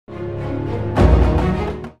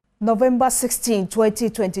November 16,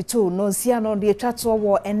 2022, Nonsiano de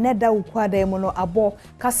Chato and Neda Ukwade Mono Abo,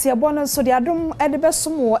 Casiabon so the Adom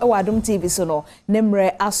Edebesumo, Adom TV sono,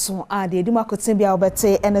 Nemre Ason Adi, Dumakotimbi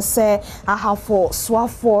Alberte, and say, I have for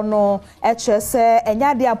Swafo no, HS, and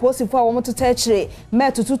Yadi Apostle for a woman to touch it,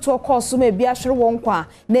 met to talk course, may be a sure one,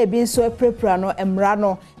 ne being so a preprano, and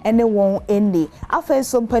Mrano, and they won't end. After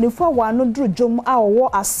some penny for one, no drew jum our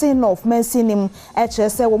war a sin of men seen him,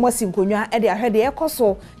 HS, woman Sinkunya, and I heard the echo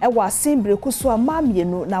so. Wa simbre kuswa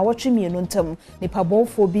mamienu na watchimienu ntam nipa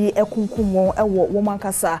bonfo bi ekunkum ewo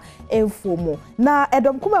womankasa enfomo na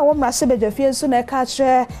edom kuma wo mrahye bedwafie so na eka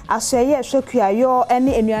kire ahyeye ehwekuayo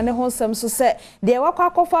ene enuane ho nsem so se de wakwa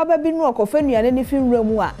akofa ba bi nu akofa nuane ni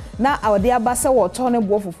finwuramu a na awde abase wo to ne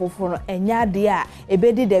bo fofofo no enya de a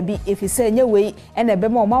ebedi da bi efise enye wei ene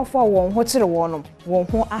bema omanfo won ho kire won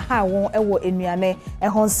ho aha won ewo enuane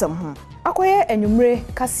ho nsem ho akoye enwumre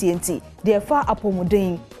kasienti de fa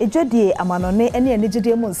apomuden ejwadie amanone ene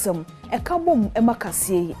enegide mu nsem ekabom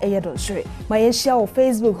emakasie eyedonhwere mayehia wo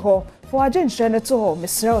Facebook ho for agentre ne to ho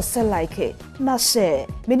mesre o se like na share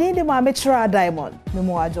meninde ma metra diamond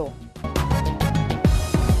memo ajo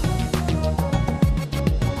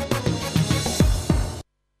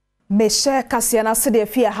Meshe Kasiana Sede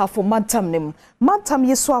Fia Hafo Mantam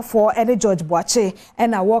Yesuafo ene George Boache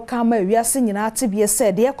ena woka ma wiase nyina tebie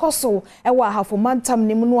said ye koso ewa Hafo Mantam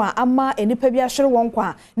nim no a ama enipa bi ahwere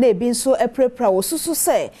wonkwa na ebi nso eprepra osusu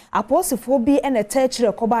se aposifo bi ene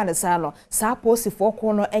taachire koba ne sa no sa aposifo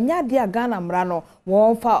ko no enya de Ghana mra no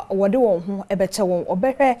wonfa wode won ho ebeche won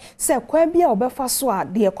obehwe se kwa bi a obefa so a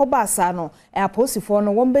de koba sa no aposifo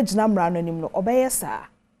no won begina mra no nim no obeye sa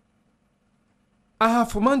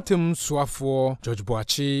Fomantem Swafo, George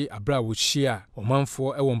Boache, Abra Wushia,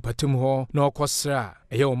 Omanfo, Ewompatem ho, no Kosra,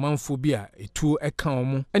 Eye Omanfo bia, etu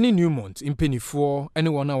ekaomu, any Newmont, Impenifo,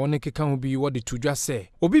 anyone I want to can be what the two just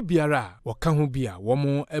say. Obi biara, wakahu bia,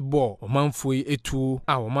 womo, ebo, Omanfo etu,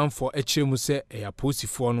 our Omanfo echemuse, a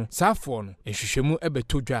posifono, Safono, and Shishemu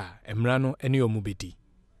ebetoja, Emrano, any omubedi.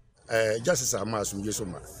 Justice Amas,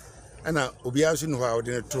 Yesoma. And now, Obiasin who are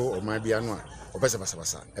the two of my bianwa, or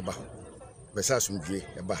Bessa, eba. Besa sumdwe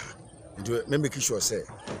eba nti me make sure say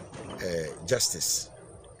justice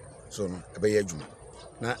so no ebe adwuma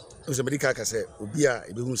na so medical ka say obi a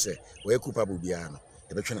ebe hu say we culpable bia no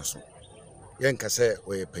ebe twena so yen ka say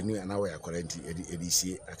we pani ana we akwalenti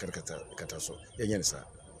edisi akarakata so yen ne sa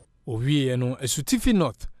owie no Esutifi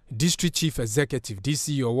North District Chief Executive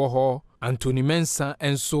DC Owoho Anthony Mensa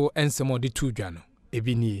enso ensemo de tudwa no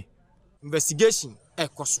ebi nie investigation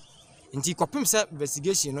ekoso nti kopim say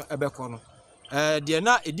investigation no ebe ko no de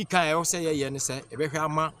na edikan e wo se ye ne se ebehwe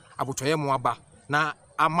ama abotoye mo aba na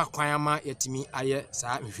ama kwan ama yetimi aye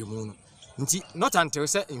saa nhwemu no nti not until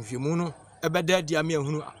se nhwemu no ebeda di ama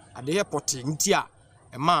ehunu ade ye poti nti a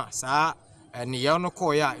ema saa ne ye no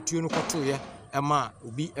ko ya etuo no koto ye ema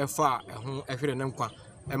obi efa ehun ehwere ne nkwa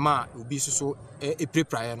ema obi soso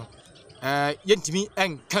eprepraye no yentimi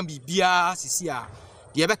enka bibia sisi a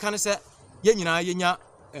de ebeka ne se ye nyina yenya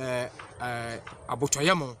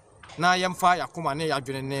abotoye mo na yemfa yakoma ne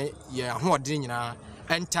yadwene ne ye ahoɔden nyina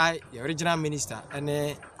entai ye original minister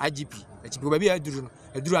ene IGP echibi ba bia aduru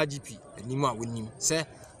IGP animu a wonim se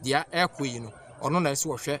dia ekoyi no ono na se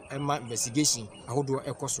wohwe ema investigation ahodo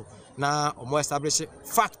ekoso na omo establish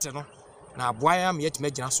fact no na aboaya me yetima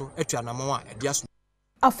gina so atwa namon a ediaso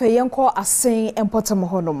Afeyenko asen empotam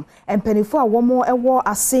honom empenifo a womo ewo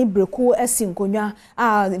asen breku esi nkonwa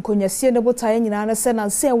a nkonyasie ne botaye nyina na se na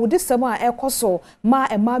se wudisem a ekoso ma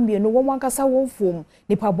emamienu womo ankasa wonfom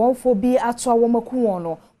nipa bonfo bi ato a womaku won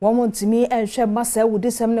no womo ntimi enhwe masa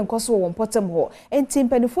wudisem ne nkoso won potam ho enti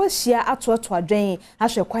empenifo hia ato adwen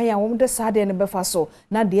ahwe kwan a womo de sade ne befa so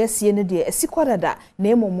na de asie ne de esikodada na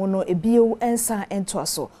emomo no ebiew ensa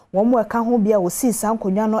entoaso womo eka ho bia wosi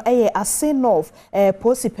sankonwa no eye asen of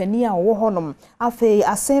Posipenia wo honom afei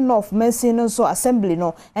asen of mensin no so assembly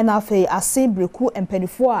no ena afei asen breku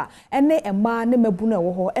empanifo a ene ema ne mabu na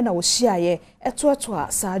wo ho ena wo hyiaye etoeto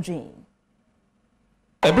a saadwen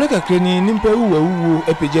Ebreka kreni nimpa wuwu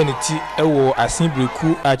epeje ne ti ewo asen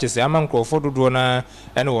breku a chese ama nkrofo dodo na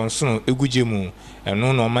ene won sono eguje mu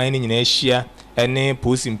eno no man ni nyina ahia ene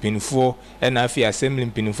posi mpinifo ena afei assembly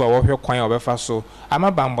mpinifo a wo hwe kwan a obefa so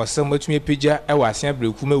ama bambosem matumi epeja ewo asen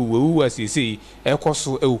breku ma wuwu asisi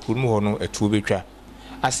ekoso ewukurum ho no etu betwa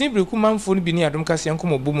asen breku manfo no bi ni Adom kase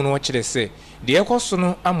nkomo bomu no kire se de ekoso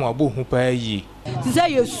no amoabo hu pa yi sise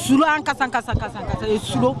ye suro ankasa ye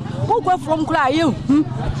suro wo from kra ye hu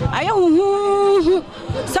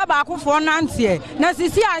saba akofo nante na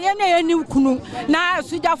sisi aye na ye ni kunu na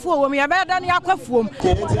sujafo wo me be da na yakwafuom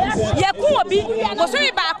ye ku obi wo so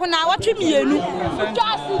ba ko na wotwe mienu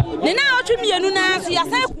ne na wotwe mienu na so ya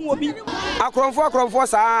sai ku obi akromfo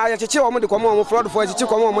saa ye cheche wo mo de komo mo fraud fo cheche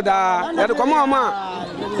komo mo da ye de komo ma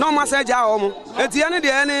no ma se ja wo mo enti ye ne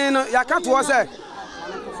de ne no yakatowo se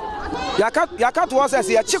yakatowo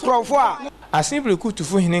se ye chikromfo a asen breku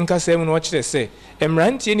tufo hene nkasa mu no kire se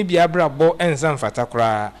emrantie ni bia brabo enza mfata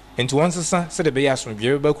kra enti wonsesa se de be ya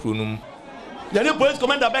asomdwe ba kru num ye ni police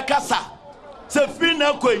commander be kasa se fi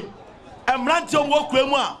na koi emrantie wo kru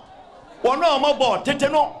mu a wono o mobo tete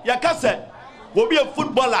no yakase wo bi e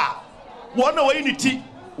footballer wono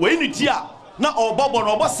wo yiniti a na obobo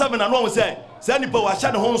no obo 7 na no se nipa wa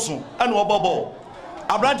hya ne honso ene obobo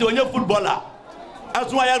abrante onye footballer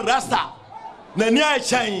aso ya rasta na ni a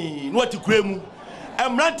chan no atikuremu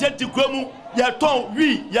emrante atikuremu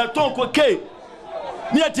ya ton koke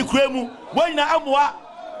ni atikuremu wanyina amoa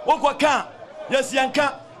wokoka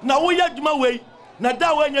yesianka na wo ya dwuma wei na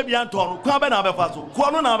da wo anya bia nton no kwa be na abefa so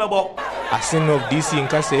ko no na abebo asen of DC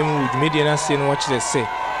nkasa emu media na se no kire se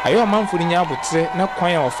ayo manfo ni nya abotre na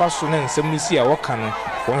kwan a ofa so na nsem ni si a woka no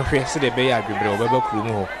wonhwe se de be ya adwebre obeba kuro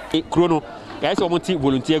mu ho kuro no ya se omonti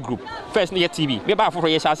volunteer group first na TV be ba foforo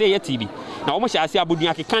ye shase ye TV na omo shase abodun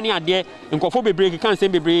akeka ne ade nkofo bebre kan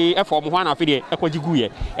sem bebre e fo mo ho na afede e kwajigu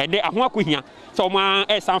ye e de aho akohia so ma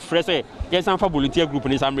e san frese ye san fa volunteer group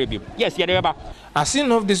ni sam rebe yes ye de ba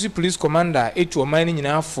asin of the police commander etu oman ni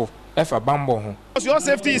nyina afo efa bambo ho. Your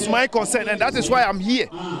safety is my concern, and that is why I'm here.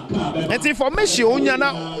 And information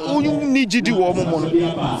you need to do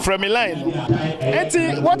from a line.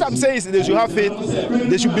 And what I'm saying is they should have faith,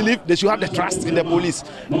 they should believe, they should have the trust in the police.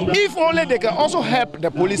 If only they can also help the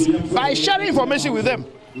police by sharing information with them.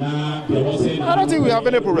 I don't think we have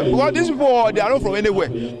any problem. Because these people, they are not from anywhere.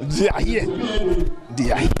 They are here. They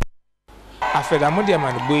are here. Afedamode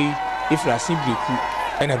man boy if la breku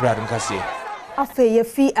ene Adom kase. Afe ye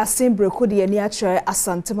fi asembreku de ani akere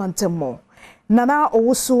asantemantemo nana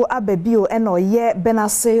owusu ababio eno ye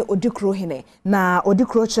benase odikro hene na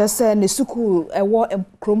odikro chese ne suku ewo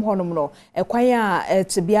krom honom no ekwan a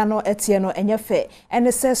tebia no etie no enyefe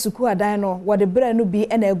ene se suku adan no wode bra no bi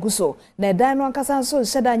ena eguso na edan no ankasa so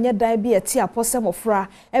hyeda nye dan bi etie aposemofra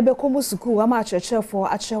ebekomu suku ama acherechefo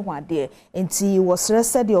acherewade enti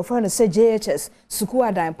wosrese de ofra no se JHS suku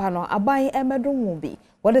adan pa no aban emedum bi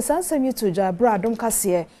wode sansam yutuja bra Adom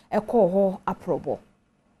kase ekọ ho aprobo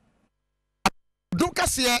Adom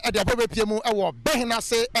kase e de abobe piemu e wo behina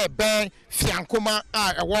se e ben fiankoma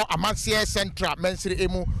a e wo amanse central mensiri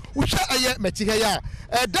emu wo hwe eye matihe ya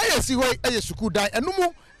dan yesi hoi eye suku dan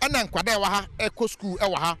enumu ana nkwada wa ha eko school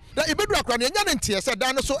e wa ha da ibedu akra ne nya ne ntie se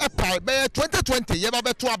dan no so epai be 2020 ye ba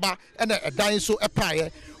beto aba ena dan so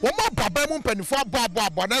epai wo mo baba mu mpanifo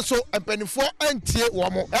abo na so mpanifo antie wo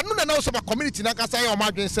mo enu na na so ba community na kasa ye o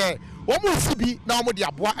madwen se wo mo fubi na wo mo de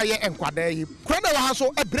aboa aye enkwada yi kura na wa ha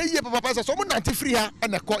so ebre ye papa se so mo nante free ha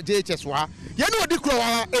ena ko JHS wa ye ne odi kura wa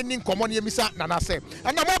ha eni nkomo ne yemisa na na se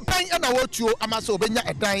ena mo ban ena wo tuo ama se obenya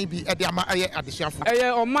edan bi e de ama aye adesuafo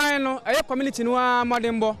oman no aye community no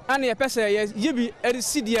amadembo ana ye pese ye yibi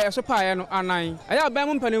erisidia eso paaye no anan aye ban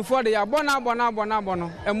mu mpanimfo de ya bona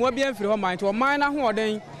no emwa bi amfiri ho man to oman na ho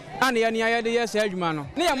oden ana ye ne aye de ye sa adwuma no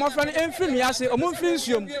ne ye mofra no emfiri mi ase omo mfiri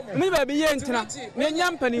nsuom mi ba bi ye ntina ne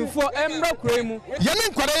nya mpanimfo emra kura mu ye ne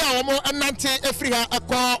nkware ya omo enante efiri ha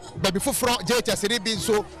akọ baby foforo JHS ri bi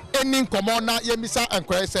nso eni nkomo na ye misa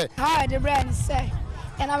enkware se ha de brand se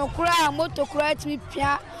ena mo kura moto kura timi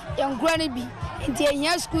pia ye nkura ne bi nti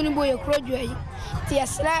ye school ni boye kura dwai ti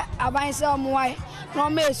yesra aban se omo wai no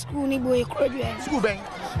me school ni boye kura dwai school ben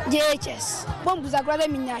JHS bom buza kura de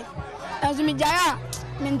minyai anzu mi jaya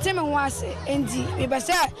mente me wase enti me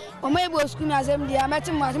bese o me bo school na asem dia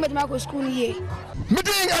meti mo asem ma ko school ye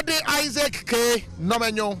midin ade Isaac K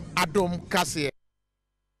nomenyo Adom kase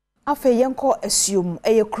afe yenko assume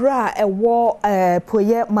eyekura ewo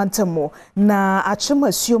poye mantamo na achim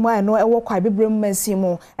assume eno ewo kwa bibrem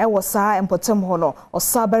mansimu ewo saa empotem ho no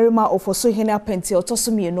osabarima ofoso hene apenti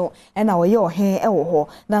otosomienu ena oye ohen ewo ho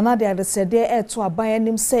na na de adesede eto aban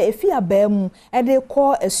anim se efi abam ede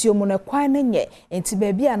ko assume no kwan nenye enti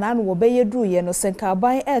baabi ana no wo beyeduru ye no senka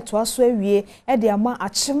aban eto aso awie ede ama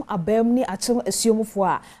achim abam ni achim assume fo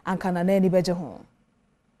a anka na ani beje ho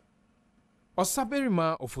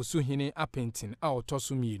Osaberima ofosuhene apentin a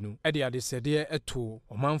otoso mienu ede adesede eto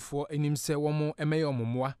omanfo animse womo emeye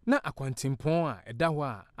ommoa na akwantempon a eda ho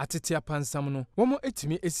a atete apansam no womo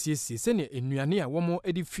etimi esiesie sene enuane a womo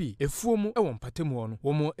edi fi efuomu ewo mpatemu no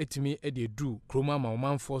womo etimi ede dru kroma ma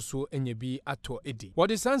omanfo so enya bi ato edi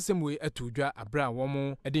wode sansem we etudwa abra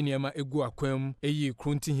womo ede niema egu akwam eyi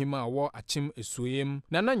kruntihima a wo achim esuoyem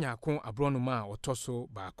na nanyako abronoma a otoso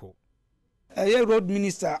baako road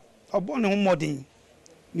minister obone ho modern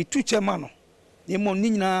mi tu chairman no ye mo ni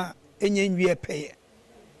nyina enye nwie peye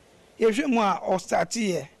ye hwe mu a o start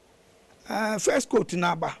ye first coat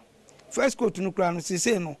na aba first coat no kra no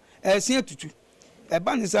sese no esia tutu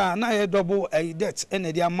eba ni sa na ye double debt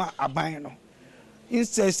ene dia ma aban no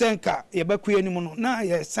instead senka ye bakuye ni mu no na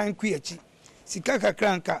ye sanku echi sika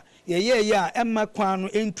kakranka ye ya emma kwan no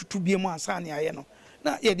entutu bie mu asane aye no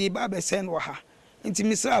na ye di ba be sen wo ha nti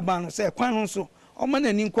misra aban no se kwan no so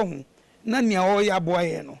omanani nko ho na nia o ya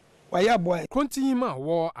boye no wa ya boye kontihima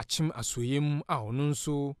wo achim asoyem a ono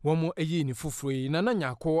nso womo eyi ni fufuroi na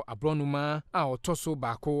nanyako abronoma a otoso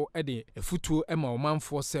baako ede efutuo ema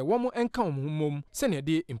omanfo se womo enka omhomom se ne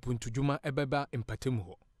de impuntudwuma ebeba empatemu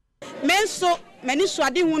ho menso mani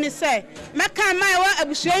suade hu ni se meka ma wa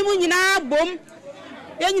abusuai mu nyina bom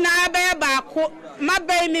ye nyina ba baako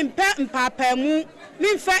mabai mi mpe mpapamu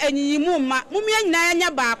mi mfa enyiyimu ma mumye nyina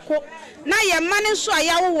nya baako na ye mane so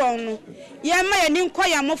ayawo won no ye ma ye ni nko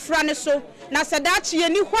ya mofra ne so na sadachi ye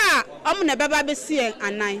ni hɔ a ɔmo na beba besi en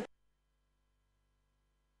anan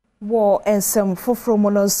War and some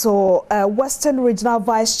Fufromono so Western Regional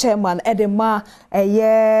Vice Chairman Edema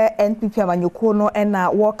NPP Amanyukono and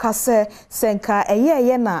Wakase Senka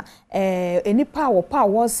ye na enipa wo pa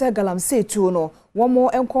won se galamse tu no one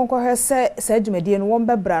more enkonko he se dwumedie no won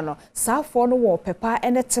bebra no saafo no wo pepa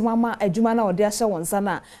ene temama adwuma na ode ahye won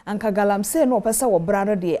sana anka galamse no opese wo bra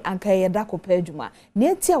no de anka ye da ko pa adwuma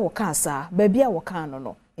ne etia wo kansa ba bia wo kan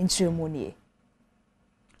no nkyeremu nie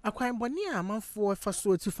akwan boni amanfo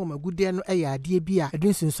faso ati fom agude no eya ade bi a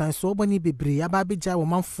edunsunsan so boni bebre aba beja wo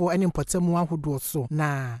manfo ene mpotemu ahodo so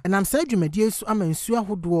na enam sa adwumadie su amansu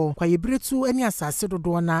ahodo kwa yebretu ene asase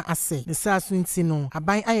dodo na ase ne saso nti no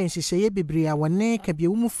aban ayen hyehyeye bebre a wone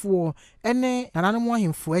kabiewumfo ene nananom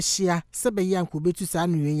ahemfo ahia sebe ya nkobetu sa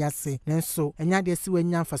anwe yase nenso enya de si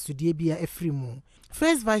wanya fasodie bia efrimu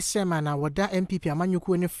First Vice Chairman Awoda MPP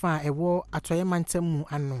Amanyuku ne fa ewo atoye mantamu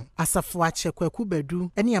ano asafo ache kwaku bedu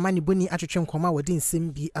ene amani boni atwetwe nkoma wodi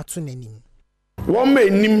nsem bi ato nanim won ma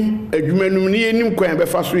nim adwumanum ne yenim kwan be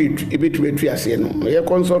fa so ebetu etu ase no ye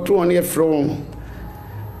consult on ye from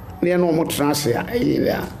ne no mo transe a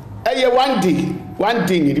eye one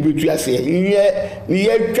day ni betu ase ni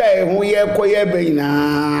ye twa ho ye koye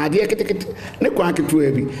bayina ade ketekete ne kwan ketu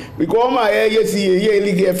abi because ma ye si ye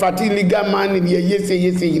league fati league man ni ye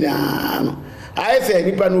si no I say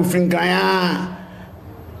nipa no frinkan ya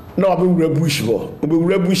na obewura bush ho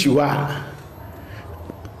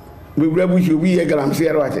we ye galamse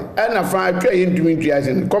ero ate na fa twa ye ntumi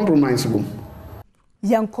ase compromise bo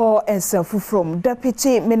Yanko Enselfu from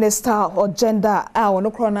Deputy Minister of Gender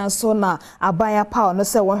Onokrona so na abaya pa no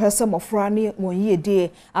se won hwese mofra ni won yede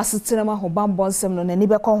asetenema ho bambonsem no nani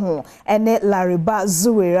beko ho ene Lariba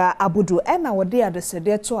Zuwera Abudu ena wode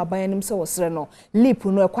adesede to abaya nim se wosre no lip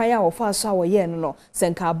no ekwan a wo fa so a wo ye no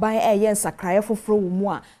senka abaya eye nsakraye foforo wo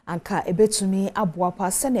mu a anka ebetumi aboa pa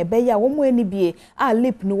se na ebeya wo mu ani bie a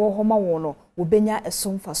lip no wo homa wo no obenya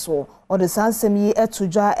esomfaso ode sansem yi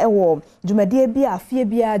etudwa ewo dwumadie bi afie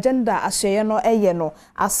bi agenda ahyeye no eye no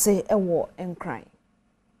ase ewo enkran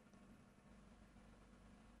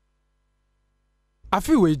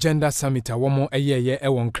Afiwe Gender Summit a womo eye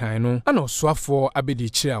ewon kran no ana osuafo abedi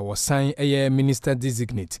chira wosan eye minister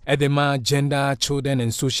designate edema gender children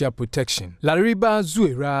and social protection Lariba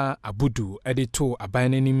Zuwera Abudu edito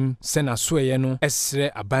abanenim sena soye no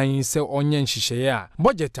esre aban se onye nhihye a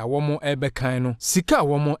budget a womo ebekan no sika a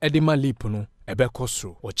womo edema lip no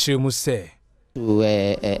ebekosro o chiremu se to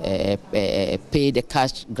pay the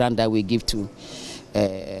cash grant that we give to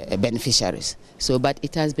beneficiaries. So, but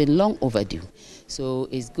it has been long overdue. So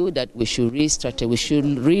it's good that we should restructure, we should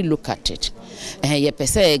relook at it. Ye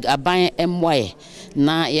pese aban MY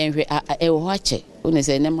na yenhwe ewache one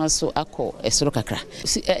se nema so akọ esoro kakra.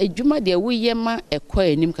 Adwuma de we yema ekọ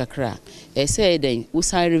enim kakra. Say den we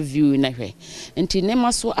say review na hwe. Nti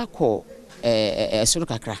nema so akọ soro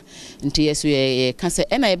kakra nti yeso ye ka se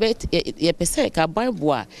na ye pese ka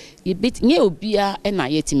banboa ye bit nye obia na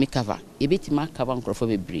yetimi cover ye bitima cover nkrofo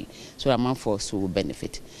bebre so amanfo so will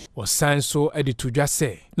benefit osan so editudwa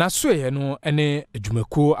se na so ye no ene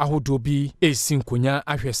adwumako ahodo bi esinkonya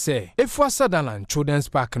ahwe se efu Sutherland Children's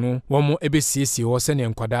Park no womo ebesiesie wo se ne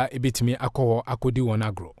nkwada ebetimi akọ akodi won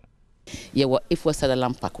agro ye wo efu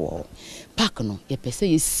Sutherland Park wo park no ye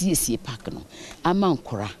pese ye siesie park no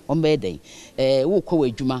amankora ombeden wo kọ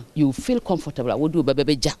wadwuma you feel comfortable wo do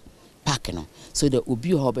bebeja park no so the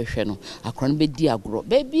obi ho behwe no akora no be di agro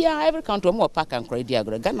baby every country mo park ankora di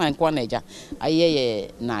agro Ghana nko na eja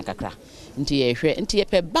ayeye na kakra nti ye hwe nti ye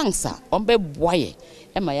pe banks ombe boye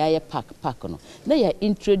ema ya park no na ya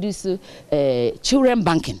introduce children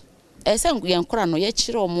banking sen ye nkora no ye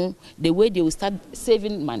kire omo the way they will start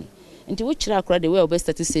saving money nti wo kire akora the way we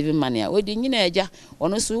start saving money we di nyina eja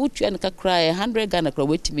ono so wo twa nka kra 100 Ghana kra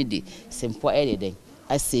wetimi di simple ededen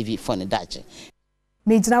I save for the daje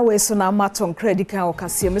Mijina we so na maton credit kan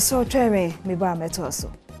okase me so tweme me ba meto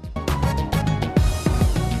so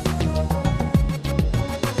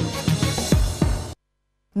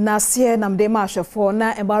Nasie namde ma hwefo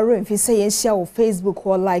na embaro mfi se yenhia wo Facebook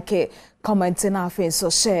or like comment na afen so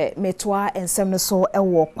share metwa ensem no so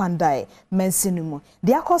ewo kwandai mensinumu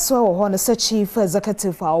de akoso ewo ho no se chief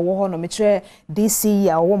executive awo ho no metre DC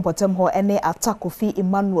ya wo mpotem ho ene Atakofi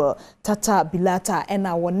Emmanuel Tata Bilata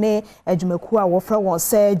ena wone adwumaku a wo fra won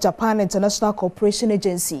se Japan International Cooperation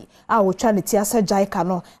Agency a wo twa ne tiasa JICA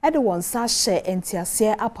no ede won sa share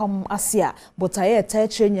entiase apam asia botaye ta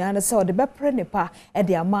chire nya ne se ode bepre nepa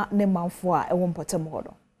ede ama ne manfo a ewo mpotem ho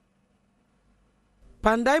no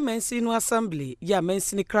Pandai Mensinu Assembly ya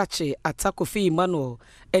Mensini Krache Atakofi Emmanuel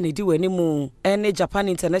ene di wanimu ene Japan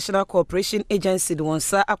International Cooperation Agency de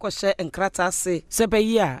wonsa akwahye enkrata se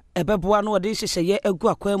sebeya ebeboa no ode hyehyeye egu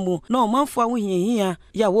akwanu na omanfo ahohiahia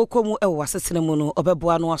ya wokomu ewo asetene mu no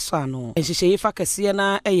obeboa no aso ano enhyehyeye fakase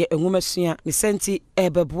na eye enwumasua ne senti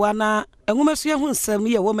ebeboa na enwumasua hu nsem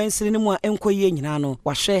ye wo Mensini mu a enkoye nyina no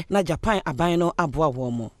wahwe na Japan aban no aboa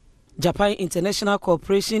wo mo Japan International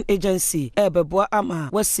Cooperation Agency ebeboa ama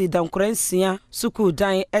wasi dankransia suku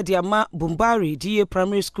dan ediama Bumbari DA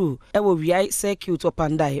Primary School ewo wiai circuit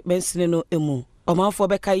opandai Mensini no emu omanfo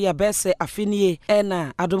beka ya bese afinie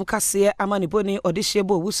ena adom kase amaniboni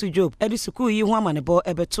odishebo wusu job edi suku yi hu amanebo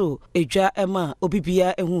ebeto edwa ema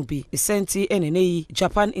obibia ehu bi senti enenei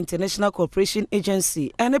Japan International Cooperation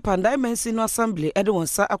Agency ene Pandai Mensini Assembly edi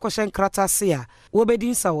wonsa akwahye krata se a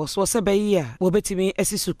wobedin sa wo so sebeyi a wobetimi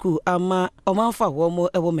esisuku ama omanfo awomo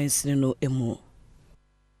ewo Mensini no emu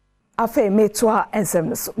Afe metwa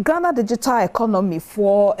ensem so Ghana digital economy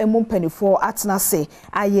for emumpani for atnase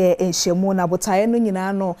aye enhyemu na botaye no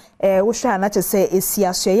nyina no wo hwa na chese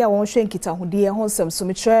esiaso ya won hwe nkitahode ho nsem so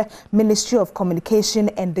metre Ministry of Communication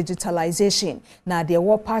and Digitalization na de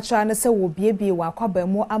wo pacha ne se wo biebie wa kwaba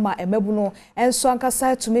mu ama emebu no enso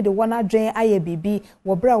ankasa tumi de wona adwen aye bibi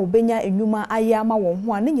wo bra wo benya enwuma aye ama won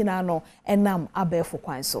ho an nyina no enam abefo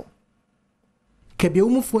kwan so Kebia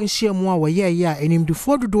umufo nhyiamu a woye ya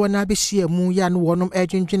enimdufo dodo na behyiamu ya no wonom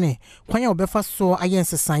edwendwene kwan a obefa so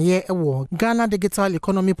ayensesaye ewo Ghana Digital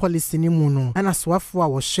Economy Policy ni mu no ana soafo a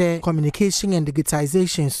wo hye Communication and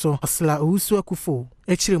Digitalization so osla ohusu akufo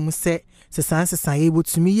ekiremu se sesansesaye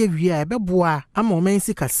botumi ye wi a ebeboa ama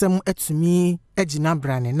omansi kasem etumi agina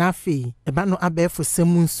brane na afi eba no abefo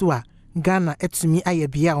semu nso a Ghana etumi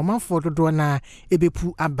ayebia omanfo dodo na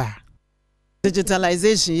ebepu aba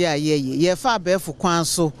Digitalization ye fa befu kwan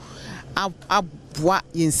so abwa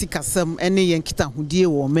yensi kasam ene yenkita hudie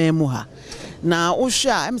wo memu ha na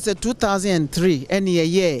ohwa em say 2003 ene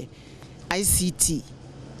ye ICT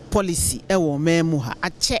policy e wo memu ha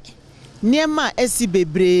ache niema esi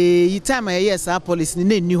bebre yi time ye sa policy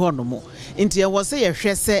ni ni ho no mo nti ye wo se ye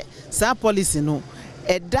hwe se sa policy no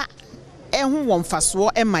eda ehu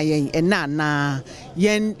wonfaso emayen enana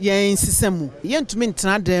yen sisemu yentumi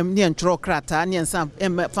ntena dem ne ntro krata ne nsa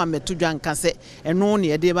fa metudwa nka se eno ne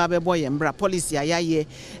ede ba bebo ye mbra policy ayaye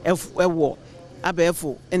ewo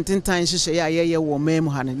abefo entintan hyehyɛ ayaye wo mem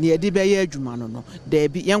ha ne ede be ye adwuma no da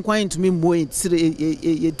bi yenkwan ntumi mo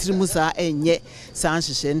yetirimu sa enye sa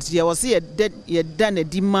hyehyɛ nti ye wo se ye da na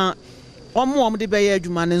di ma omo de be ye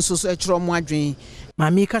adwuma ne nso so ekiro mo adwen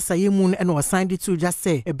Mami kasa yemu eno wasandi tu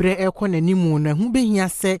jase ebre ekɔ nanimu na hu behia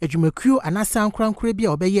se adwumakuo anasa ankorankora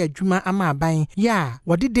bia obeye adwuma ama aban ya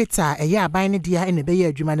wode data eye aban ne dia ene beye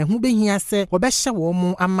adwuma na hu behia se obehye wo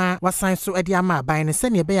mu ama wasan so ede ama aban ne se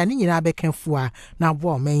ne be ya ne nyina bekanfu a na abo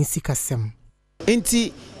oman sikasem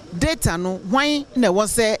enti data no hwan na wo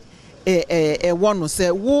se wo no se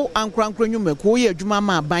wo ankorankora nwumakuo ye adwuma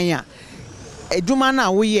ama aban a edwuma na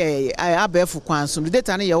wo ye abefu kwan so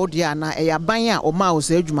data na ye wo dia na e yaban a o ma wo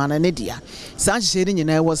se edwuma na ne dia san hye ni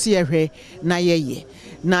nyina wo se ye hwe na ye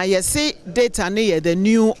na ye se data na ye the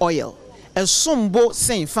new oil esombo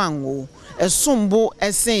sen fanwo esombo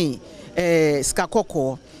esen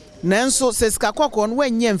skakoko nanso se skakoko no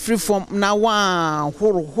wanye mfiri form na wa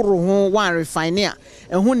horo ho wa refine a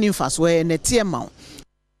ehu ni mfaso e ne tie ma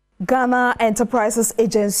Ghana Enterprises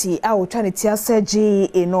Agency a trying to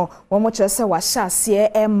say no one much say wa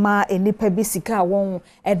hyase emma enipa bi sika won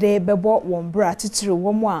ede bebo won bra titiri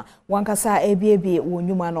won a wankasa ebiebie won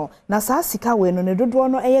nyuma no na saa sika we no ne dodo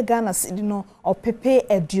no eye Ghana cedi no opepe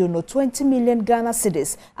edu no 20 million Ghana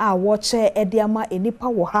cedis a woche ede ama enipa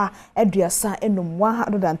wo ha eduasa enum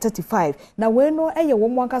 135 na we no eye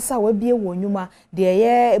won wankasa wa bie won nyuma de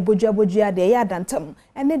eye ebodua de eye adantam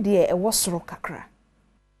ene de ewo soro kakra.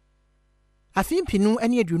 Afimpinu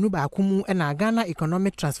eni edunu ba akumu na Ghana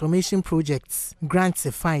Economic Transformation Projects grants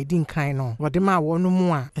fine din kan no wodema wonu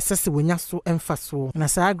mu a esese wonya so emfaso na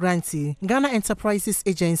saa granti Ghana Enterprises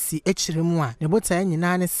Agency echiremu a ne bota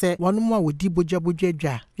nyina ne se wonu mu a wodi bojabodwa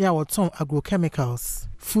dwa ya woton agrochemicals,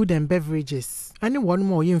 food and beverages ani wonu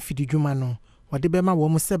mu oyem fididwuma no wode bema wo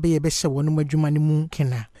mu sebe ye be hye wonu mu adwuma ne mu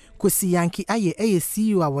kena Kosi Yanki aye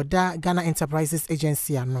CEO awoda Ghana Enterprises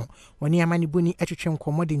Agency ano woni amani boni etwetwe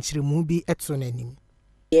nkomo de nchiremu bi eto nanim.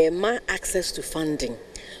 Ma access to funding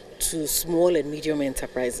to small and medium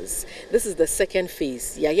enterprises. This is the second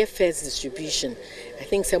phase. Yeah, first distribution. I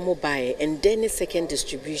think some more buy and then a second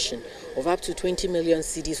distribution of up to 20 million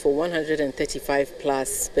cedis for 135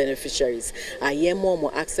 plus beneficiaries. I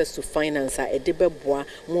more access to finance. I debeboa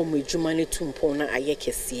more mejumani tumpona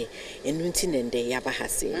ayekesi and nuntinende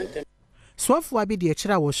yabahasi. Swafu abi de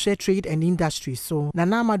echira wo share trade and industry so na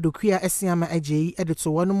nama dokuya esiama agyi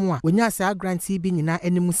edito wonu mu a wonya sa grantee bi nyina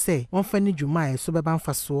animu se wonfa ne dwuma so beba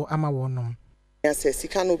mfaso ama wonom. Ya se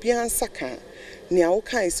sika no bi ansaka ne awo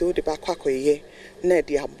kan se wo de ba kwakoye na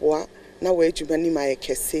de aboa na we adwuma ni ma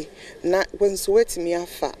yekese na wenso wetimi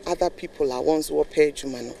afa other people are ones wo pay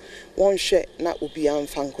adwuma no won hwe na obi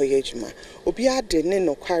amfa nkoye adwuma obi ade ne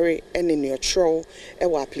no kware ene ne otro e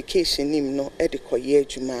wo application nim no e de koye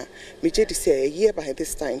adwuma me je di say a year by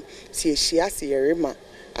this time si ehia se yerema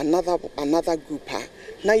another group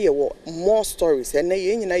na ye wo more stories and na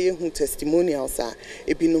ye nyina ye hu testimonials a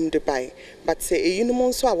ebinum de buy but say eyinum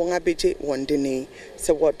nso a won abeje won de ne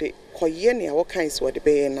say what de koye ne a kinds what de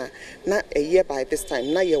be na a year by this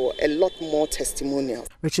time na ye wo a lot more testimonials.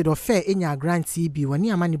 Richard Ofe enya grantee bi woni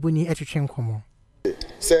amane boni etwetwe nkomo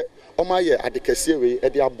say oma ye adekese we e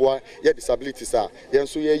de aboa ye disabilities a ye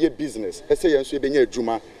nso ye business e say ye nso ye benya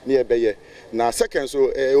adwuma ne ye beye na second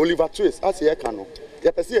so Oliver Twist as ye ka no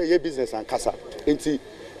ye pese ye business and kasa enti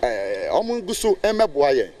omunguso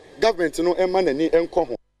emeboa ye government no emanani enko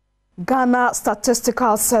ho. Ghana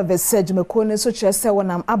Statistical Service said Jumekone so chese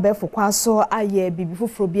wonam abefo kwaso aye bibi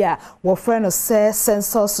foforo bia wo frɛ no se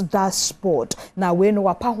census dashboard na we no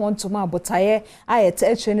wapa ho ntoma abotaye ayete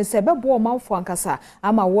etwe ni se bebo manfo ankasa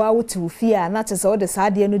ama wo awoti ofie a na tese wo de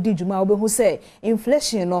saade no di dwuma wo behu se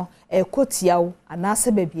inflation no ekotiawo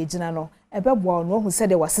anase ba bi agina no ebebo no hu se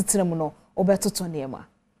de wasetenemu no obetoto nema.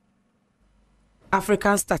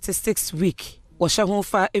 African Statistics Week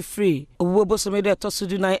Washahunfa efree obubo somede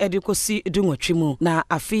tosudu na edikosi edunwatwimu na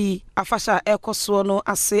afi afasha ekoso no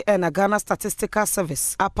ase na Ghana Statistical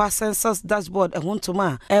Service apa census dashboard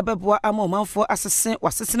ehontoma ebeboa amomanfo asese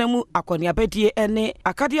wasesenemu akoniabedie ene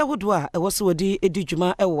akadia hodo a ewoso wodi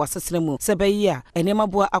edidwuma ewo wasesenemu sebeyia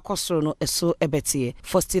enemaboa akosoro no eso ebetie.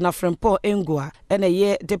 Faustina Frempo Engua ene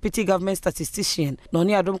ye deputy government statistician no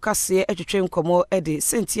ni Adom kase etwetwe nkomo ede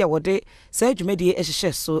sentia wode sa adwumedie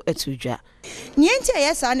ehhye so etudwa. Niente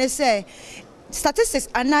yesa ne say statistics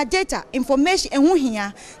and data information and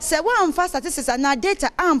hia say one fast statistics and data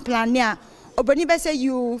and plan ya obani be say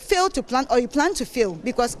you fail to plan or you plan to fail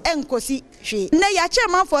because enkosi hwe na ya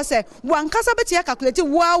chairman for say one kasa beti ya calculate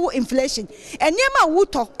wow inflation enema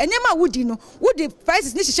wuto enema wudi no wudi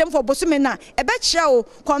prices ni hihye for bosume na e be kira o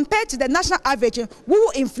compared to the national average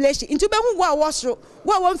wo inflation into be hu wa wosro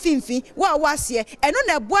wa won finfin wa wase eno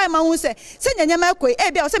na boy ma hu say nyanyama koi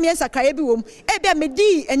e bia o say me nsakra bi wom e bia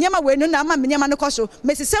medi enyama we no na ama menyama no koso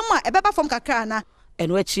mesisem a e beba fom kakra na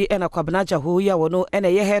Enwechi ena kwabnaja hoya wono ena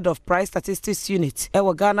ye head of price statistics unit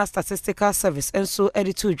ewo Ghana Statistical Service enso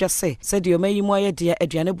editu dwase said yo mayimu ayede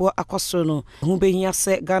aduane bo akosoro no hu behia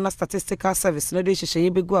se Ghana Statistical Service no de hyehye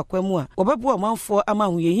begu akwamu a obebo amanfo ama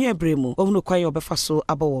hu ye hia bremu ohunu kwan obefa so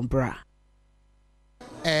abawon bra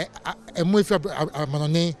emuifi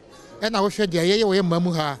amanone ena wo hwe de ye wo ye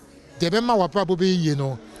mamu ha de be ma wapra bo be yie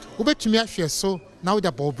no wo betumi ahwe so na wo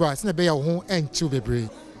da bo bra se na be ya wo ho enchi bebre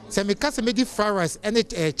se me ka se me di fried rice and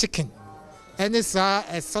chicken and sa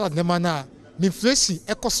salad ne mana me inflation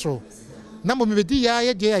ekosoro na mo me di ya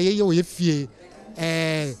ye de ye o ye fie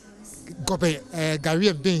gobe gari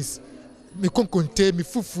and beans me konkonte me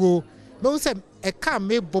fufuo me say e ka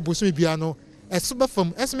me bobo so me bia no so be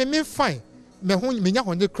fam so me fine me ho me nya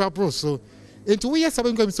honde crab roll so enti wo ye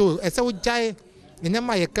sabe ngam so se wo jai ne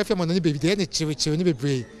ma ye kafe mo no baby de ne chiwe ne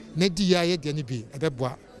bebre na di ya ye de ne bi e be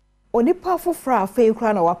boa Onipa fofra afei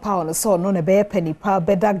kra na wapa no so no ne be panipa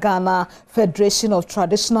beda Ghana Federation of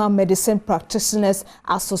Traditional Medicine Practitioners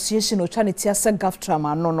Association Otwaniti ase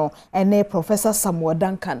gaftrama no ene Professor Samuel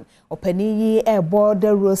Duncan opani yi ebo de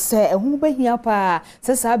rose ehun behia pa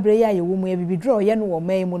se sabre ya ye wo mu bibidro ye no wo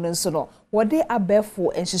man mu no so no wode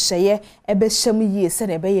abefo enhyehyeye ebe hyam yi se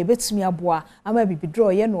ne be ye betumi aboa ama bibidro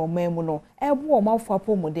ye no wo man mu no ebo o mafo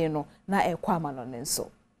apomuden no na ekwa ama no nso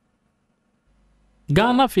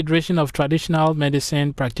Ghana Federation of Traditional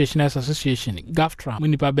Medicine Practitioners Association GAFTRA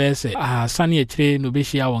munipa bese sani echire no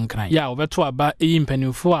behia wonkran ya obeto aba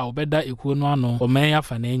mpanimfo a obeda ekuo no ano oman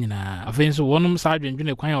afa na nyina afenso wonum sa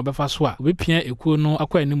adwendwene kwan obefa so a obepia ekuo no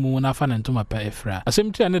akwa animu na afa na ntoma pa efra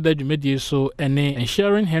asemtria ne da dwumedie so ene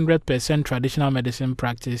ensuring 100% traditional medicine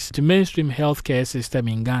practice to mainstream healthcare system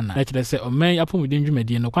in Ghana na kire se oman apomudin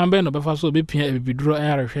dwumedie no kwan be no obefa so obepia ebibiduro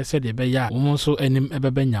ayarehwe se de be ya wo so anim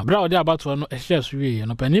ebebenya bra ode abato no ehye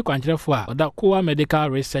no pani kwankyerefo a oda Kowa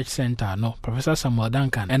Medical Research Center no Professor Samuel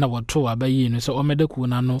Duncan ena woto abayi no se omedeku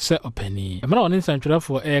na no se opani emra oni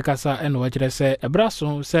nsantwerefo kasa ena wakyere se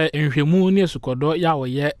ebraso se enhwemu ne esukodo ya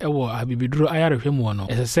woye ewo abibiduro ayarehwemu no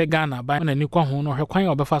esese Ghana ba na ni kwa ho no hwekwan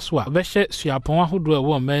obefa so a obehye suapon ahodo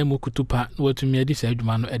ewo man mu kutupa na watumi adi se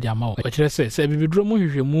adwuma no edi ama wo wakyere se abibiduro mu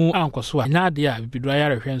hwehwemu ankoso a nyaade a abibiduro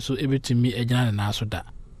ayarehwe nso ebetumi agina na aso da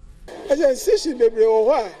sisi bebre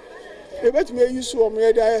wo ha ebet me use wo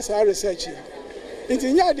me dey research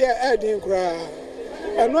nti nya dey edin kra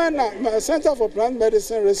eno na Center for Plant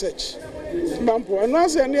Medicine Research mampo eno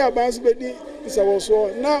ase ne abans bedi se wo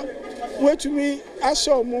so na wetumi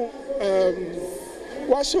asho mu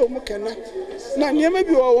washo mu kana na niam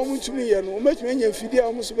bi wo mutumi ye no metumi nya fidi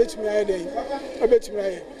a mo so betumi aye den obetumi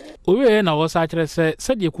aye owe na wo sa kire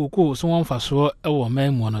se de kuku so won faso ewo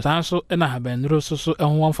man mu no sanso na habanuro so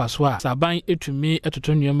won faso a saban etumi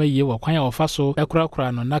etoto nnuama yie wo kwan a wo faso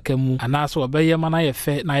ekura no nakamu anaso obeye mana ye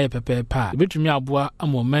fe na ye pepepa betumi aboa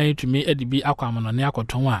amoman etumi edibi akwamno ne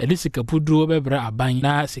akoton a edisika puduro bebre aban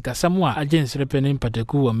na sikasam a agensere penin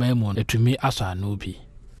pataku wo man mu etumi aso anobi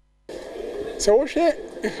se wo hwe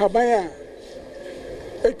haban a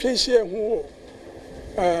etwenhye hu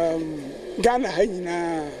Ghana ha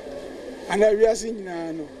nyina ana wiase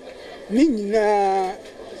nyina no ni nyina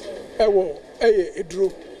ewo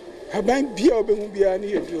eduro haban bia obehu bia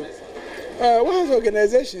ni eduro one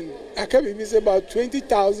organization akabi be about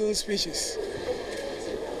 20,000 species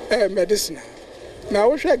medicinal now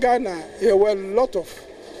we share Ghana there were a lot of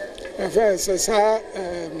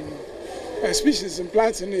species and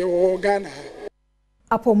plants in Ghana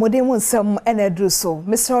apomode mu nsam ena duru so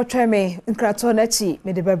Mr. Otweme nkrato na chi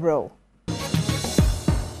medebebro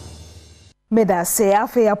meda se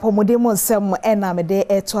afi apomode mu nsam ena mede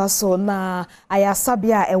eto aso na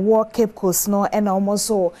ayasabia ewo Cape Coast no ena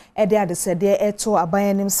omonso ede adesede eto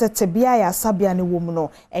abanyanim sete bia ayasabia ne wom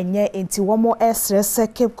no enye enti womo esrese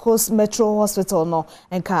Cape Coast Metro Hospital no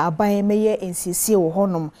enka aban meye ensisi wo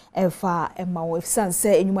honom emfa ema wo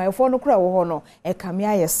efsanse enyumayefo no kura wo ho no ekame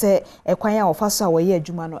ayese ekwan a ofaso a wo ye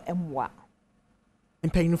adwuma no emwa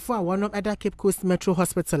mpanyinfo a wono eda Cape Coast Metro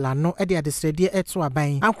Hospital ano ede adesrede eto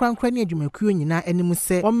aban akrankra ne adwumakuo nyina animu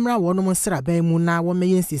se omra wonom nsraban mu na wo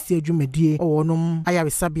meye nsisi adwumadie wonom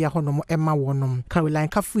ayaresabia honom ema wonom Caroline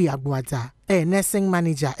Kafui Agboada nursing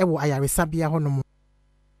manager ewo ayaresabia honom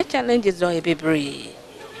challenges are bebre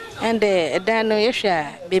and dano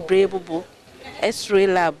yesha bebre bubu x-ray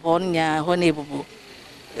lab onya hone bubu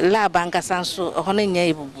lab ankasanso hone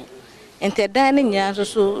nya bubu ente dane nya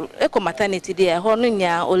so eco maternity dia hono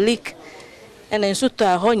nya olik ene nsuto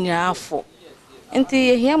ahonya afo ente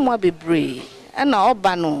yehia mo bebre ana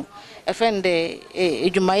oba no efende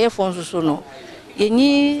edwumayefo nso no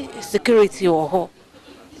yenyi security wo ho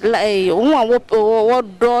wo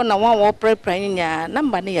do na wo prepare nya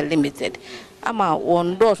number ne limited ama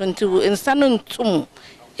won do so nti insano ntum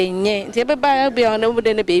enye nti beba bia na wo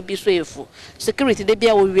de ne baby so efu security de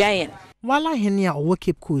bia wo wiayen wala hene a owo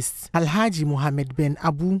Cape Coast Alhaji Mohammed Ben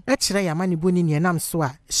Abu ekire yamani boni ne nam so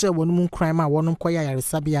a hye wonu mu nkran ma wonu koya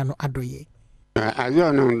yaresabia no adoye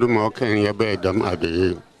ayo no ndum okan ye be dam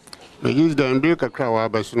adoye me use the umbilical kakra wa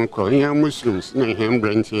basun ko ya muslims na hem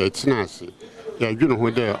branch ya tinase ya dwunu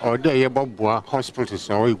ho de o de ye boboa hospital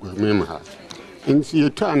so igwa mem ha nsi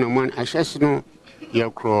yetu na man ahyɛse no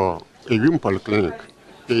yɛkorɔ ewim polyclinic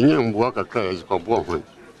yɛnya mboa kakra yɛzikɔboa ho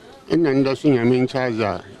ɛna nda so nyame nkyɛadze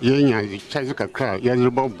a yɛnya kyɛdze kakra yɛdze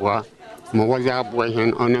bɔboa ma wɔdze aboa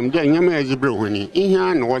hɛn ɔnam dɛ nyama yɛdze brɛ ho ni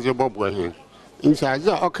ihia na wɔdze bɔboa hɛn nti adze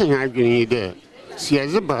a ɔka hɛn adwene yi dɛ si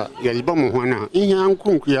yɛdze ba yɛdze bɔ mo ho na ihia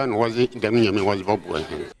nkunkuya na wɔdze dɛm nyame wɔdze bɔboa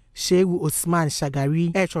hɛn Shehu Osman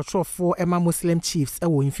Shagari ɛtwɔtwɔfoɔ ɛma Muslim chiefs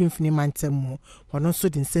ɛwɔ mfimfini mantam mu ɔno nso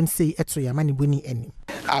de nsɛm sei ɛto yamani boni anim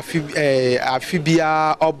afi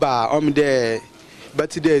bia oba omde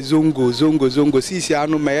birthday zongo sisi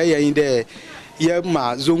anu ma yɛn de ye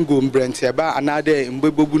ma zongo mbrante ba anade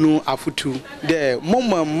mbebobunu afutu de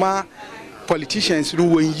momma politicians no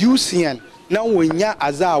won using na wonya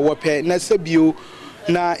aza wope na sabio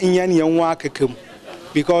na inyan yenwa kakam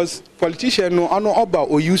because politician no ono oba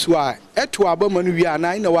o use wa eto abama no wi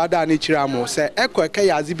ana ina wada na kira mo se ekɔ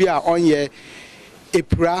yaze bi a onye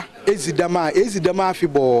epra ezidama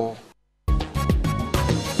afibo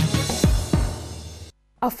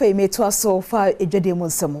afei meto aso fa ejade mu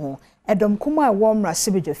nsɛm ho Adom kuma a wɔn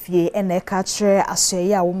mmarahyɛbadwafie ɛna ɛka kyerɛ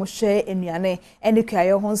asoɛyɛ a wɔn hwɛ nnuane ɛne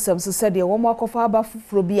kuayɛ ho nsɛm so sɛdeɛ wɔn akɔfa aba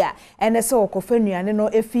foforo bi a ɛne sɛ wɔkɔfa nnuane no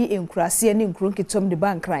efi nkuraseɛ ne nkuro nketom de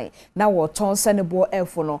bankran na wɔtɔn sɛ ne boɔ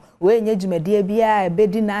ɛfo no wɔnyɛ dwumadie bi a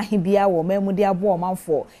ɛbɛdi n'ahe bi a wɔn mu de aboɔ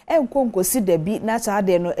ɔmanfoɔ ɛnkonkosi dabi na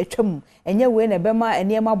kyade no atwam ɛnyɛ wei na ɛbɛma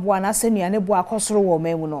nneɛma boa na sɛ nnuane boa akɔsoro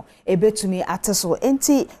wɔn mu no ɛbɛtumi ate so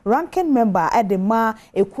enti ranking member ɛde ma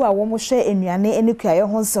eku a wɔn hwɛ nnuane ne kuayɛ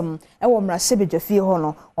ho nsɛm ɛwɔ mmarahyɛbadwafie hɔ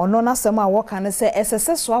no ɔno n'asɛm a wɔka ne sɛ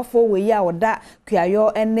ɛsɛsɛ soafoɔ wɔ yi a wɔda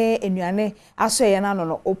kuayɔ ne nnuane asoɛyɛ n'ano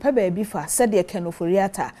no ɔpɛ baabi fa sɛdeɛ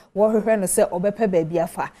kanoforiata wɔhwehwɛ no sɛ ɔbɛpɛ baabi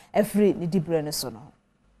afa ɛfiri ne dibre no so no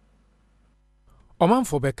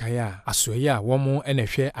Omanfo bekaya asoye a womo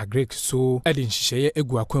enehwe agrek so edi nhihye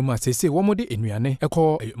egu akwam asese womo de enuane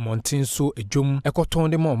ekọ montin so edwom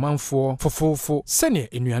ekoton de ma omanfo fofofo sene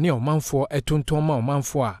enuane omanfo etonton ma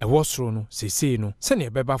omanfo a ewo soro no sese no sene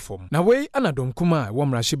beba fom na wei anadom kuma wo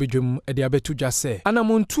mrahye bedwom edi abetu dwa se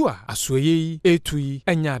anamontu a asoye etui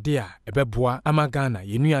enya de a ebeboa amagana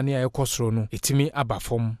yenuane a ekosoro no etimi aba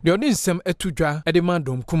fom de odi nsem etudwa edi ma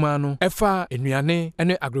dom kuma no efa enuane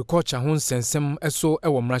ene agriculture ho nsensem so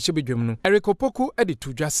ewo mrahye bedwom no erikopoku edi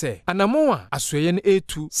tudwa se anamo a asoye no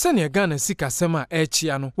etu sene Ghana sikasem a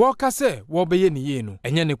echia no wo ka se wo beye ne ye no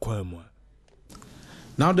enye ne kwan mu.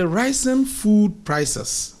 Now the rising food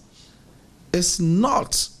prices is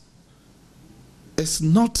not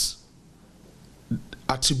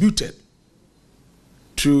attributed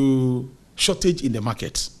to shortage in the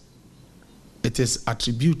market. It is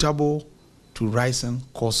attributable to rising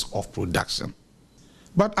cost of production.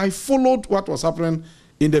 But I followed what was happening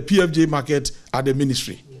in the PFJ market at the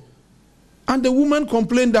ministry. And the women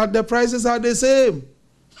complained that the prices are the same.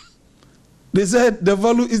 They said the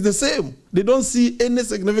value is the same. They don't see any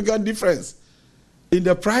significant difference in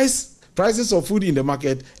the prices of food in the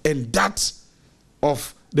market and that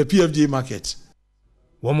of the PFJ market.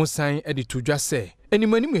 Womo sign edi tudwa se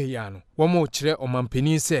enimanimu ya no womo kire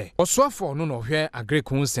omampeni se osoafo no no hwe agrek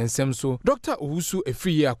ho sensem so Dr. Owusu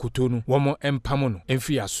efriye akoto no womo empamo no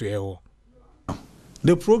emfi asoe ho.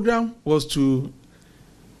 The program was to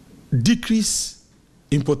decrease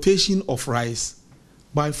importation of rice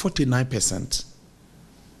by 49%.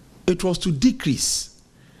 It was to decrease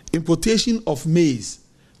importation of maize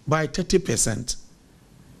by 30%.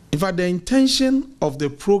 In fact, the intention of the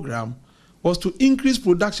program was to increase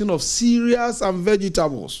production of cereals and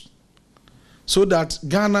vegetables so that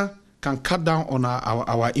Ghana can cut down on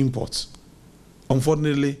our imports.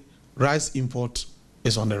 Unfortunately, rice import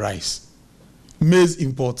is on the rise. Maize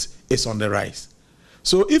import is on the rise.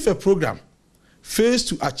 So if a program fails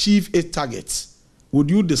to achieve its targets, would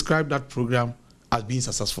you describe that program as being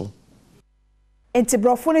successful? Enti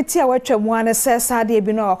brofoniti a wetwam ane se sade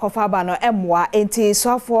bi no akofa ba no emwa enti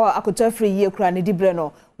soafo akotafri yie kura ne dibre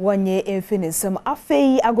no wonye emfinisem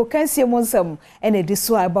afei agokansie mo nsem ene di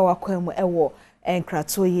so aba wakwan mu ewo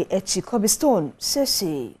enkrato yi echi Cobblestone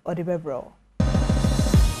sese odebebro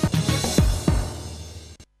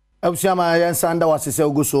Abusama yansanda wasese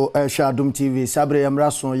oguso Adom TV sabre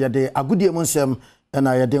yamraso yede agudie mo nsem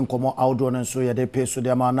na yede nkomo outdoor nso yede peso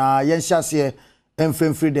de ma na yenhyase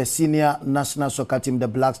Free the senior national soccer team, the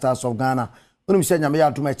Black Stars of Ghana. Unum se nyame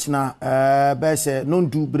ya tuma china bese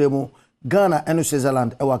nondu bremu Ghana eno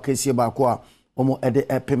Switzerland ewa kensie ba ko a omo ede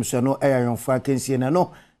epemso no eyayonfa kensie na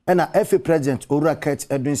no ena FA president Owura Kurt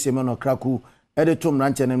Edwin Semono Kraku ede tom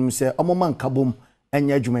ranche nenum se omo man kabom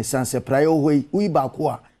enya adwuma sanse prayo hoi wi ba ko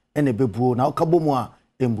a ene bebuo na kabom a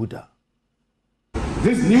embuda.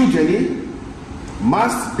 This new journey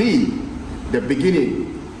must be the beginning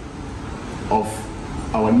of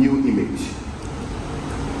our new image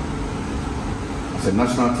as a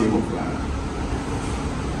national team of Ghana.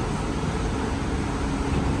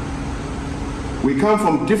 We come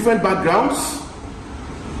from different backgrounds.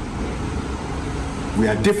 We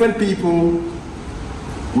are different people.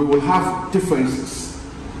 We will have differences.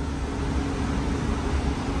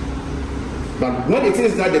 But when it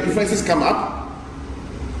is that the differences come up,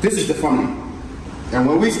 this is the family. And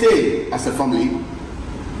when we stay as a family,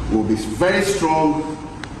 we'll be very strong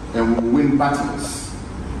and we'll win battles.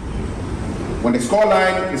 When the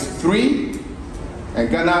scoreline is 3 and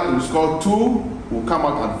Ghana will score 2, we'll come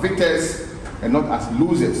out as victors and not as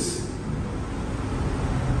losers.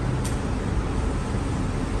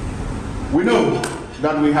 We know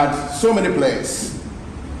that we had so many players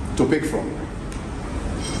to pick from.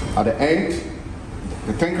 At the end,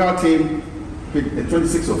 the technical team picked the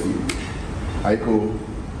 26 of you. Aiko.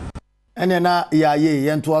 And na ya ye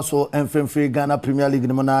yento aso enfremfre Ghana Premier League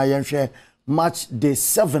no na yenhwe match day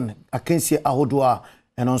 7 akensie ahodoa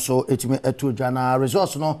and also etime eto Ghana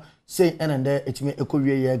results no say enende etime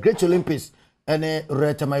ekowie ye Great Olympics ene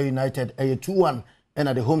Retama United 2-1 and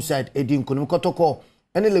at the home side Edin Kunum Kotoko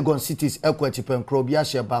ene Legon Cities Equity Penkro bia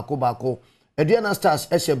hye bako Aduana Stars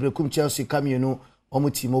ehye Brekum Chelsea kamienu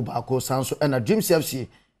omutimo bako sanso and at Dreams FC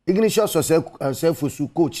Ignatius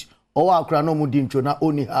Selfusu coach owa akra no mudi ntwo na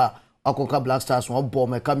oni ha akoka Black Stars won ball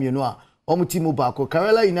me kamienu a omutimo bako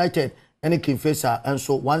Karela United ene Kinfesa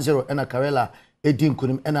enso 1-0 ena Karela Edin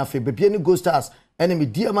Kunum ena fe bebie ni Go Stars ene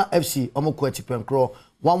Mediama FC omokwati Penkro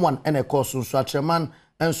 1-1 ene koso so atreman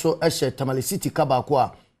enso ehye Tamale City kabako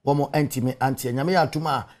a womo entime anti nyame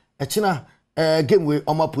atuma echina game we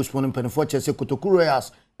omo postpone mpanifo Chelsea Kotokuru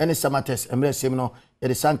Royals ene Samates emre sem no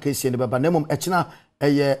e sankesi ne baba nemum echina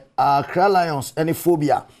eye Accra Lions ene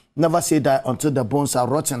Phobia never say die until the bones are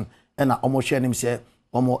rotten ena omo hwe nim se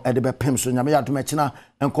omo edebe pem so nyame atuma echina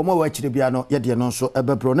enkomo wa chire bia no ye de no so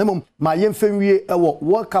ebebro nemum ma yemfenwie ewo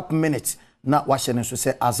World Cup minute na wa hye ne so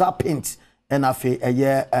se Azar Paint ena fe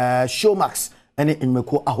eye Showmax ene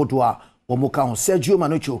enmeko ahodoa omuka ho Sergio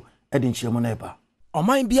Manocho edin chiemo na eba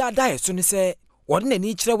oman bia dae so ne se wode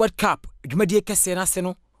nani kire World Cup dwumadie kese na se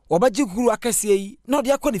no obaji guru akese yi na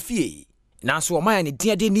ode akọ ne fie nanso oman ne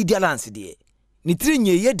dia de Netherlands de ni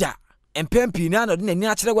trinye yeda empempi na ode nani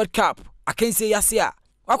akire World Cup akense yase a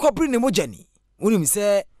wakọbri ne mojani unim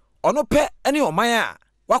se ono pe ene oman a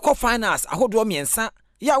wakọ finals ahodo miensa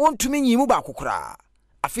ya wontumi nyimu ba kokora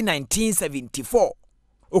afi 1974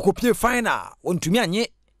 okopie final wontumi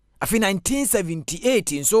anye afi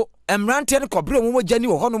 1978 nso emrante ne kobre mu mojani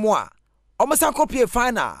wo hono mu a omosa kopie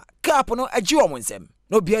final cup no agi wo nsem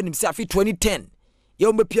no bia nim se afi 2010 ye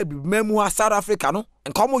o mepia bibmamu a South Africa no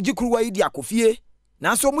enka mo gikuru wa yidi akofie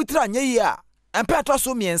nanso mutira anye yi a empa to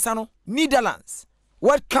so miensa no Netherlands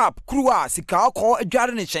World Cup kruwa sika akọ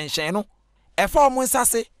adware ne hyenhyen no efa mo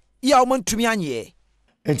nsase ya o mantumi anye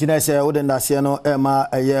Engineer say wouldn't that say no Emma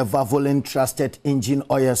a Valvoline trusted engine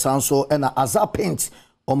oil sanso and Azar Paint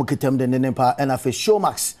omukitem de nenempa and afi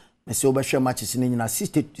Showmax me say obehwe matches ni nyina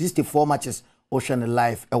 64 matches ocean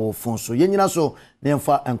live e wo phone so yenyina so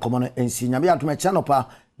nemfa enkomo no ensi nyame atoma channel pa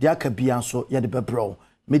de aka bia so ye de bebro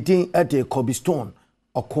medin e de Kobe Stone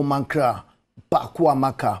okomankra bako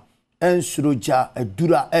amaka ensuroja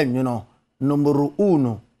edura enyo no numero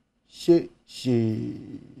 1 she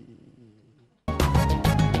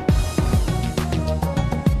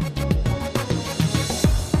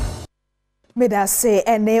Meda se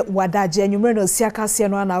ene wadaje nyumre no siakase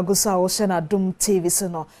no na aguso a wo hye na Adom TV so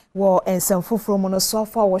no wo ensem foforo mo no so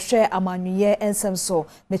fa wo hye amanweye ensem so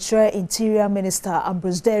metre Interior Minister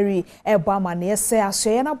Ambrose Derry ebo amane se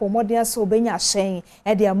ahye na bomode ase obenya hyen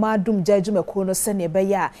e de ama Adom jajumako no se ne be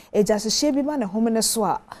ya eja hye bi ma ne homene so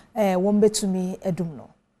a wo mbetumi edum no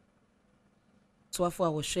so afọ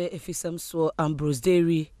awọhwe efisem so Ambrose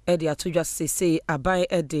Derry edi atodwa sese aban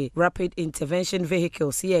edi rapid intervention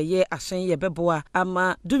vehicles ye ahyen ye beboa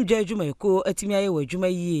ama dumdwa adwuma eko atimi aye wadwuma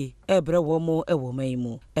yie ebre wo mo ewo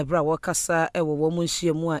maimu ebra wo kasa ewo wo mo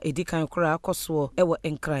nhyiamu a edikan kora akoso ewo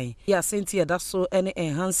enkran ya senti edaso ene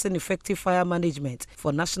enhancing effective fire management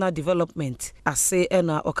for national development ase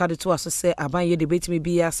ena okadeto asose aban ye de betimi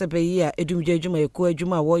bia sebeyi a edumdwa adwuma eko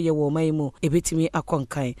adwuma wo ye wo maimu ebetimi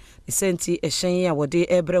akonkan senti ehyen ya wode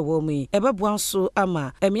ebre wo mu ebeboa nso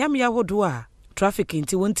ama emiamia wodo a traffic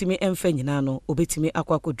nti wontimi emfa nyina no obetimi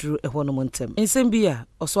akwakoduru eho no montem ensem bia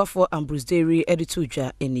oswafo Ambrose Derry editor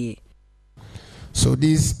dwa enie. So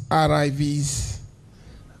these RIVs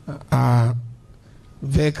are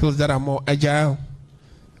vehicles that are more agile.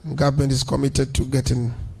 Government is committed to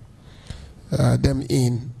getting them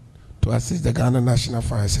in to assist the Ghana National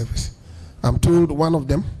Fire Service. I'm told one of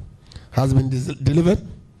them has been delivered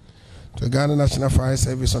to the Ghana National Fire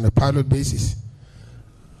Service on a pilot basis.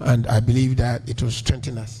 And I believe that it will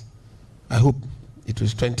strengthen us. I hope it will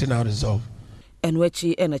strengthen our resolve.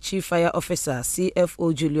 Enwechi and a Chief Fire Officer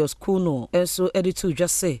CFO Julius Kuno enso editu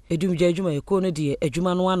just say edumja adwuma ekono die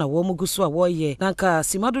adwuma no ana wo muguso a wo ye nanka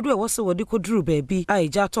sima dodo e wo se wodi koduru baabi a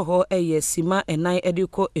eja to ho eye sima enan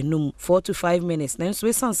ediko enum 4 to 5 minutes nanso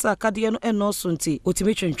esansa akade no eno so nti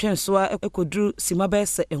otimi twentwen so a ekoduru sima ba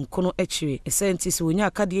se enkono akire esenti se wonya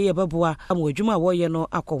akade ye baboa ama adwuma wo ye no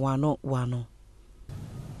akowano wano.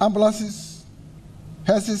 Ambulances,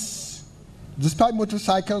 hearses, despite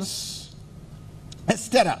motorcycles,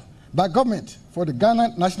 etc. by government for the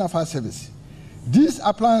Ghana National Fire Service. These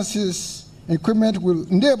appliances equipment will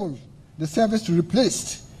enable the service to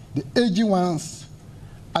replace the aging ones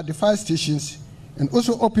at the fire stations and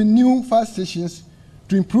also open new fire stations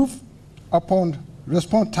to improve upon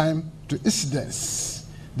response time to incidents.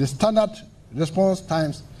 The standard response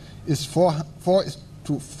times is 4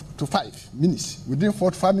 to 5 minutes. Within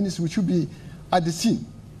 4 to 5 minutes, we should be at the scene.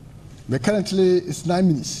 But currently, it's 9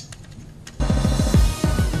 minutes.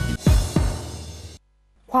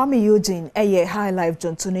 Kwame Eugene eye high life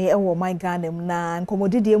jontuni ewo my Ghana na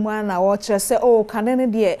nkomodidie mu na wo kire se o kanene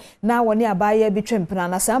de na woni abaye bi twempena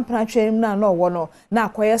na sampena twem na no wo no na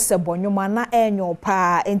akoye se bonyoma na enyo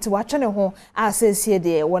pa enti watwene ho asesie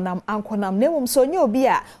de wonam ankonam nemum so nye obi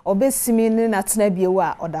a obesimi ni na tena biewu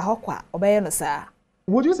a oda hokwa obeye no sa.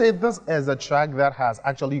 Would you say this is a track that has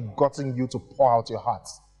actually gotten you to pour out your heart?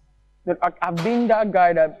 I've been that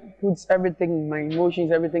guy that puts everything, my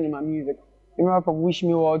emotions, everything in my music. Remember from Wish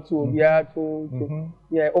Me Well to Obia to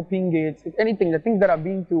Open Gates, anything, the things that I've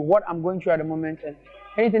been through, what I'm going through at the moment, and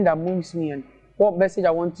anything that moves me, and what message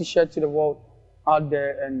I want to share to the world out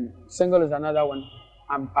there. And single is another one.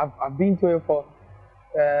 I've been through it for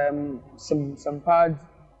some past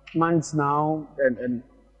months now, and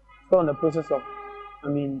still in the process of, I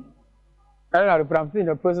don't know, but I'm still in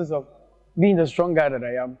the process of being the strong guy that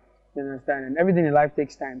I am. You understand? And everything in life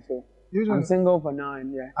takes time, so. I'm single for now,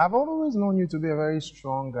 and I've always known you to be a very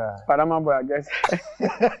strong guy. Panama boy, I guess.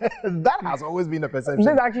 That has always been a perception.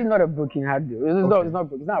 This is actually not a broken heart, though. It's not about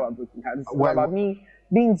broken heart. It's about me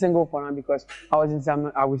being single for now because I was in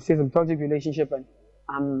some toxic relationship, and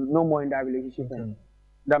I'm no more in that relationship, and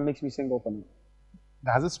that makes me single for now.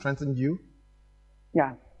 Has it strengthened you?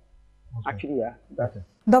 Yeah. Okay. Actually, yeah. Okay.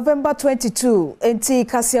 November 22 enti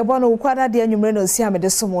kasiabona ukwada de anwumre no si amede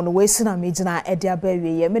somo no wesi na mejina ede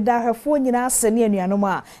abawie ye meda hwefo nyina asene anuanom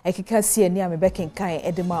a ekeka si ani amebekenkan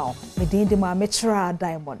edema o medin de ma mechira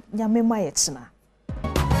diamond nyame ma ye china.